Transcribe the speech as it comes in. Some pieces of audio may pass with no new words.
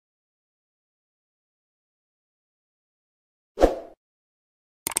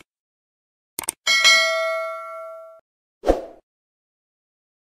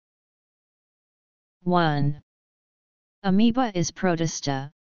1. Amoeba is protista,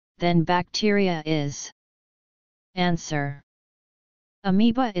 then bacteria is. Answer.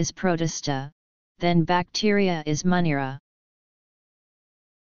 Amoeba is protista, then bacteria is Monera.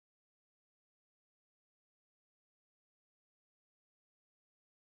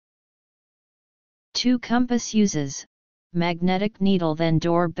 2. Compass uses, magnetic needle then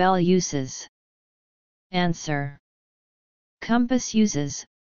doorbell uses. Answer. Compass uses,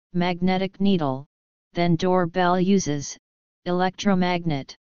 magnetic needle, then doorbell uses,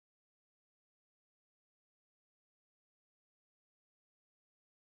 electromagnet.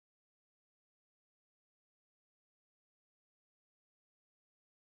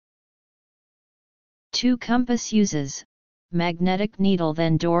 2. Compass uses, magnetic needle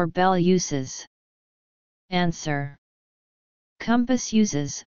then doorbell uses. Answer. Compass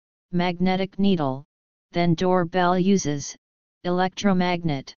uses, magnetic needle, then doorbell uses,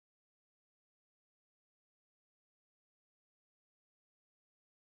 electromagnet.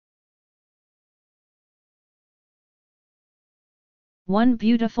 1.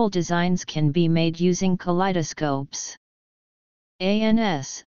 Beautiful designs can be made using kaleidoscopes.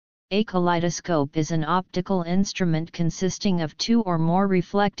 ANS. A kaleidoscope is an optical instrument consisting of 2 or more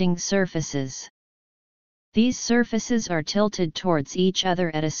reflecting surfaces. These surfaces are tilted towards each other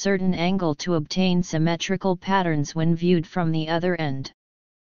at a certain angle to obtain symmetrical patterns when viewed from the other end.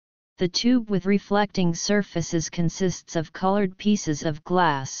 The tube with reflecting surfaces consists of colored pieces of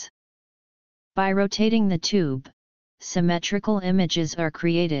glass. By rotating the tube, symmetrical images are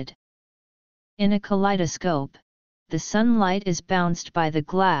created. In a kaleidoscope, the sunlight is bounced by the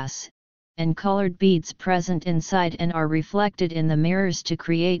glass, and colored beads present inside and are reflected in the mirrors to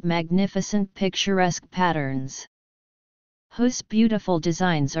create magnificent picturesque patterns. Whose beautiful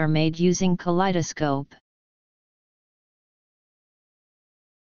designs are made using kaleidoscope.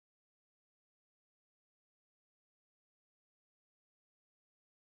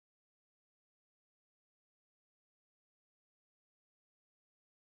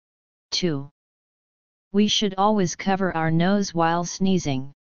 Two. We should always cover our nose while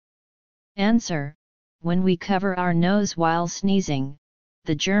sneezing. Answer. When we cover our nose while sneezing,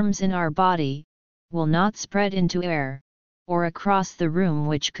 the germs in our body will not spread into air or across the room,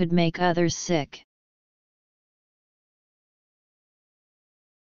 which could make others sick.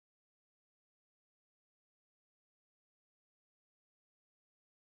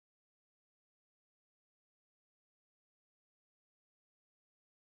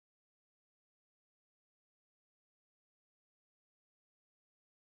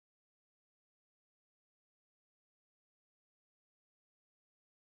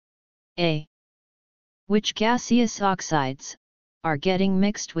 A. Which gaseous oxides are getting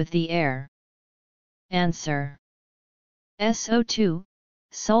mixed with the air? Answer. SO2,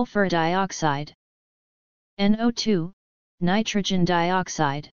 sulfur dioxide. NO2, nitrogen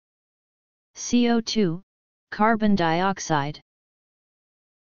dioxide. CO2, carbon dioxide.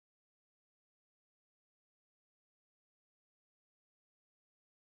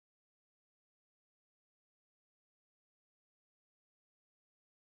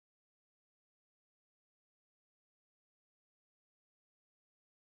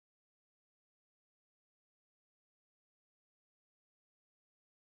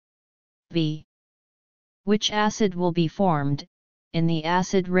 B. Which acid will be formed in the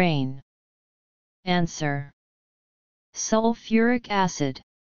acid rain? Answer. Sulfuric acid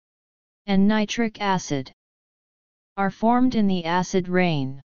and nitric acid are formed in the acid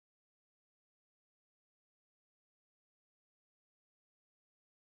rain.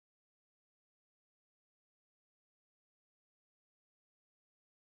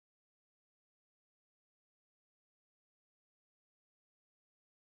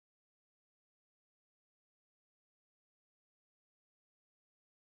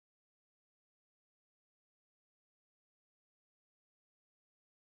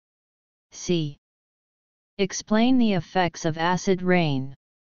 C. Explain the effects of acid rain.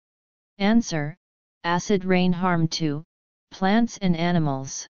 Answer. Acid rain harm to plants and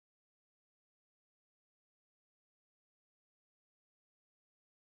animals.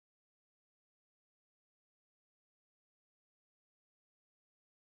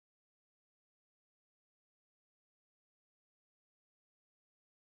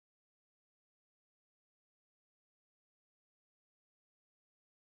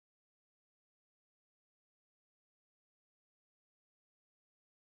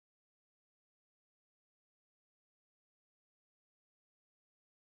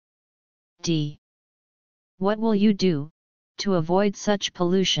 D. What will you do to avoid such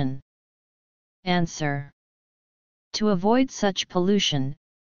pollution? Answer. To avoid such pollution,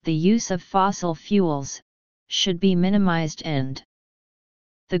 the use of fossil fuels should be minimized and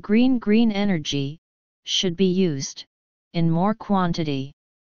the green energy should be used in more quantity.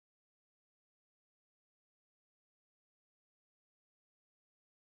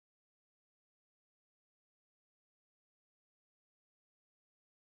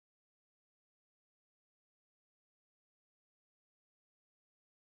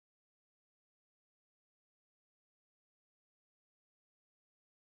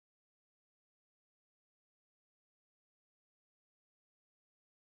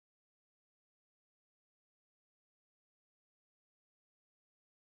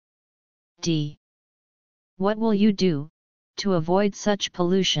 D. What will you do to avoid such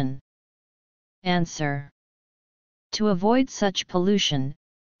pollution? Answer. To avoid such pollution,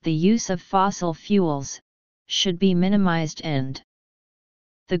 the use of fossil fuels should be minimized and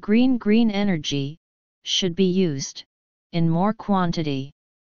the green energy should be used in more quantity.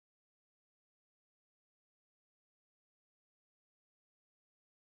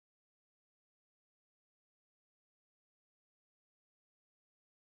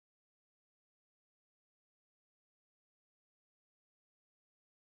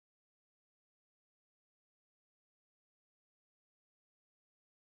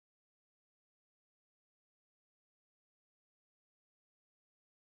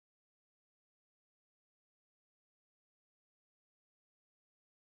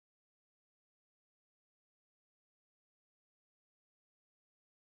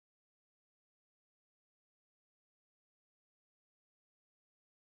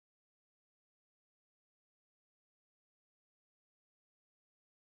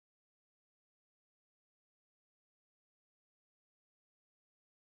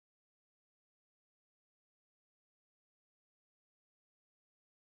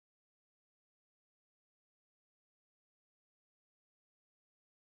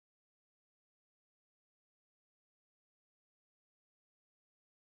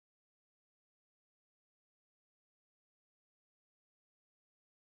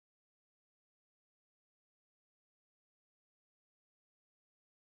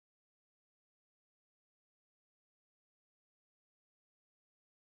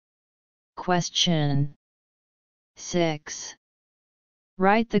 Question 6.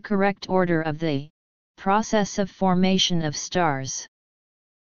 Write the correct order of the process of formation of stars.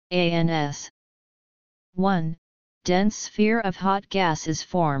 ANS. 1. Dense sphere of hot gas is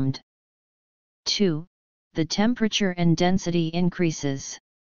formed. 2. The temperature and density increases.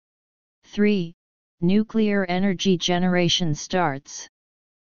 3. Nuclear energy generation starts.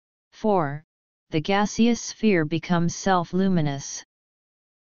 4. The gaseous sphere becomes self-luminous.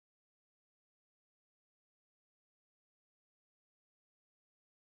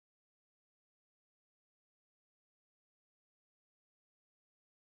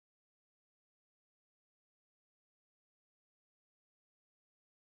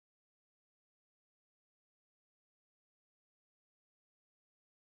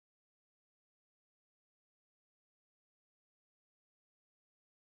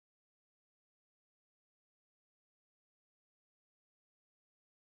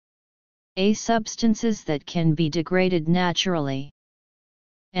 A. Substances that can be degraded naturally.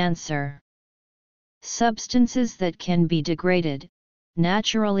 Answer. Substances that can be degraded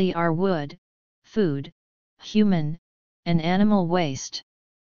naturally are wood, food, human, and animal waste.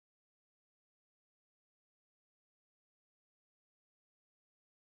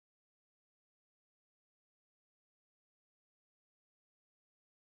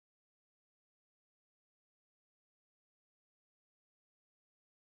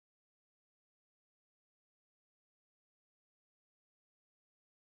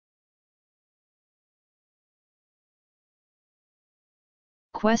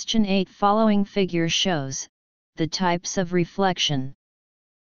 Question 8. Following figure shows the types of reflection.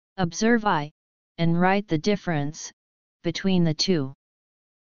 Observe I, and write the difference between the two.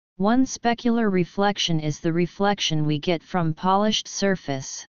 1. Specular reflection is the reflection we get from polished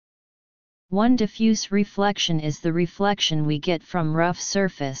surface. 1. Diffuse reflection is the reflection we get from rough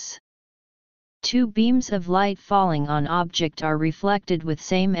surface. 2. Beams of light falling on object are reflected with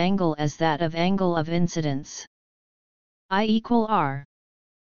same angle as that of angle of incidence. I = R.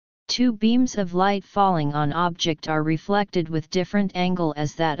 2 beams of light falling on object are reflected with different angle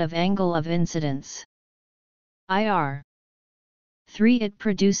as that of angle of incidence. IR. 3. It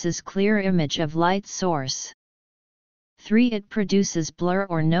produces clear image of light source. 3. It produces blur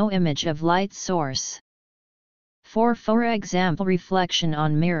or no image of light source. 4. For example, reflection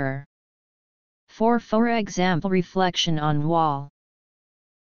on mirror. 4. For example, reflection on wall.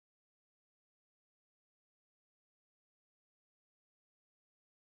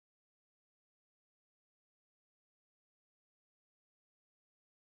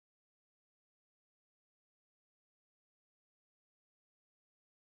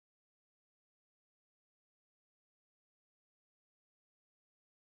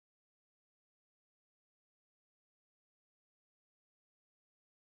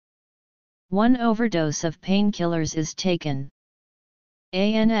 1 overdose of painkillers is taken.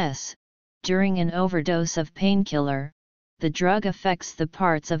 ANS. During an overdose of painkiller, the drug affects the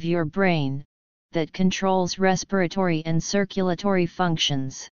parts of your brain that controls respiratory and circulatory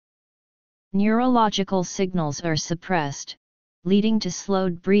functions. Neurological signals are suppressed, leading to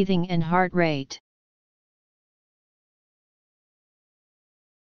slowed breathing and heart rate.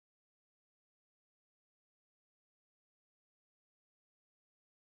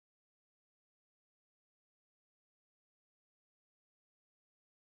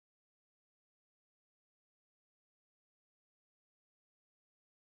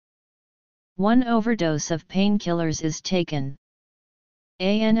 One overdose of painkillers is taken.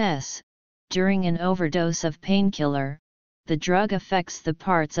 ANS. During an overdose of painkiller, the drug affects the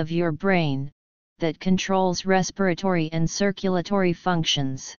parts of your brain that controls respiratory and circulatory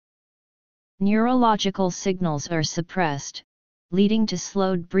functions. Neurological signals are suppressed, leading to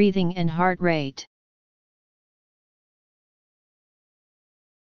slowed breathing and heart rate.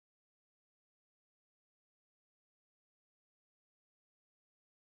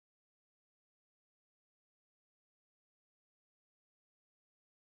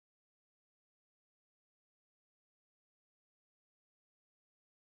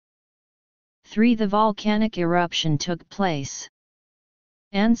 The volcanic eruption took place.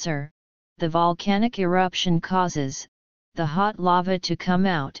 Answer: the volcanic eruption causes the hot lava to come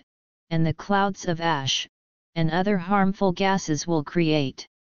out, and the clouds of ash and other harmful gases will create.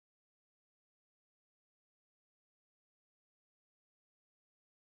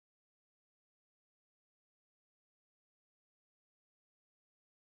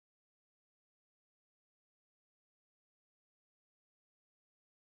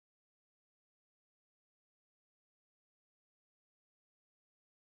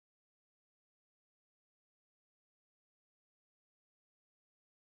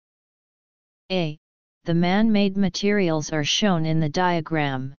 A. The man-made materials are shown in the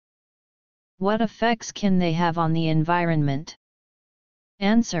diagram. What effects can they have on the environment?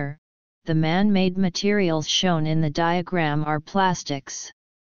 Answer: the man-made materials shown in the diagram are plastics.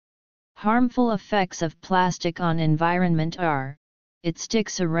 Harmful effects of plastic on environment are: it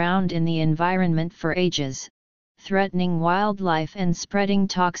sticks around in the environment for ages, threatening wildlife and spreading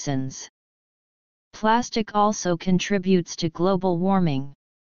toxins. Plastic also contributes to global warming.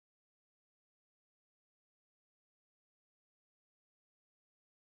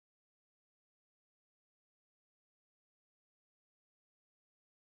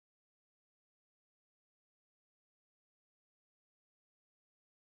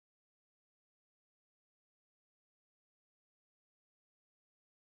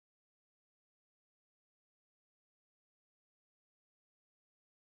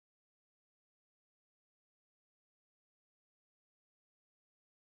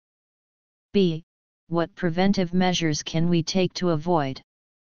 B. What preventive measures can we take to avoid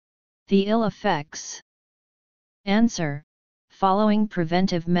the ill effects? Answer: following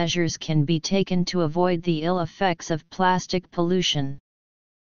preventive measures can be taken to avoid the ill effects of plastic pollution.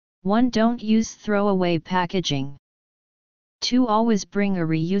 1. Don't use throwaway packaging. 2. Always bring a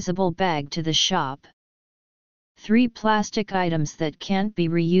reusable bag to the shop. 3. Plastic items that can't be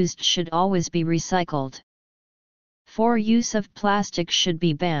reused should always be recycled. 4. Use of plastic should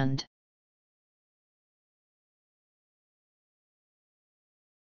be banned.